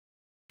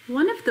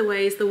One of the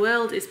ways the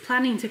world is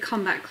planning to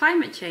combat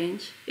climate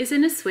change is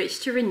in a switch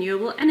to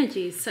renewable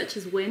energies such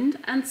as wind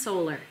and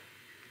solar.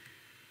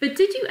 But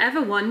did you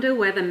ever wonder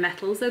where the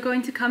metals are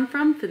going to come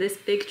from for this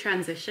big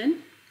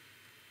transition?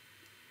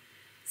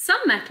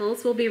 Some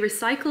metals will be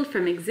recycled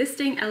from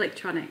existing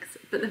electronics,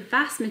 but the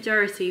vast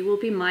majority will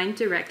be mined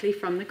directly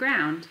from the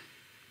ground.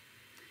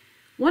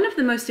 One of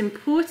the most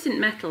important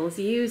metals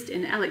used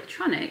in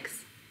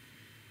electronics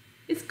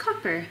is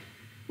copper,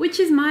 which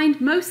is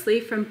mined mostly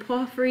from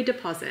porphyry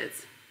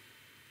deposits.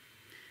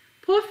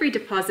 Porphyry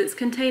deposits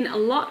contain a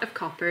lot of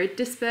copper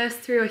dispersed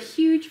through a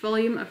huge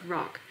volume of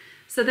rock,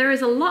 so there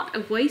is a lot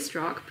of waste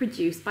rock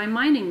produced by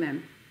mining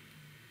them.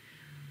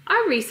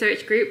 Our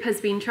research group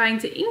has been trying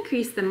to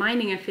increase the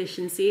mining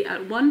efficiency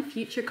at one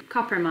future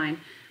copper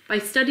mine by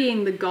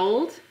studying the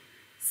gold,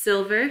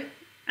 silver,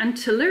 and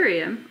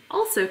tellurium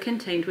also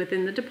contained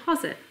within the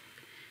deposit.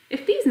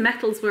 If these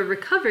metals were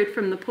recovered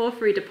from the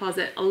porphyry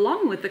deposit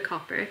along with the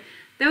copper,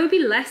 there would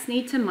be less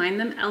need to mine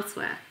them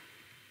elsewhere.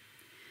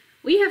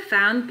 We have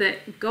found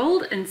that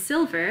gold and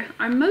silver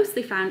are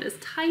mostly found as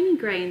tiny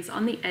grains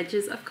on the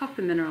edges of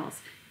copper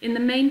minerals in the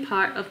main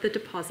part of the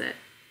deposit.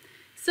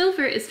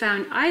 Silver is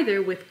found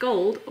either with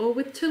gold or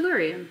with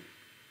tellurium.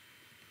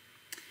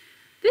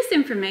 This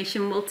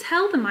information will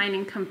tell the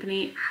mining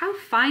company how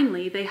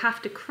finely they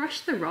have to crush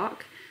the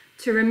rock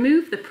to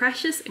remove the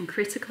precious and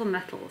critical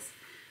metals,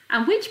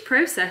 and which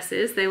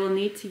processes they will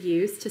need to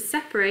use to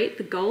separate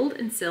the gold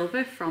and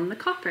silver from the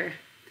copper.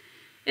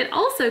 It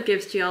also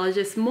gives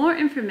geologists more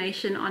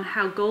information on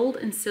how gold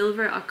and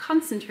silver are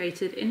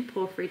concentrated in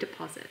porphyry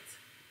deposits.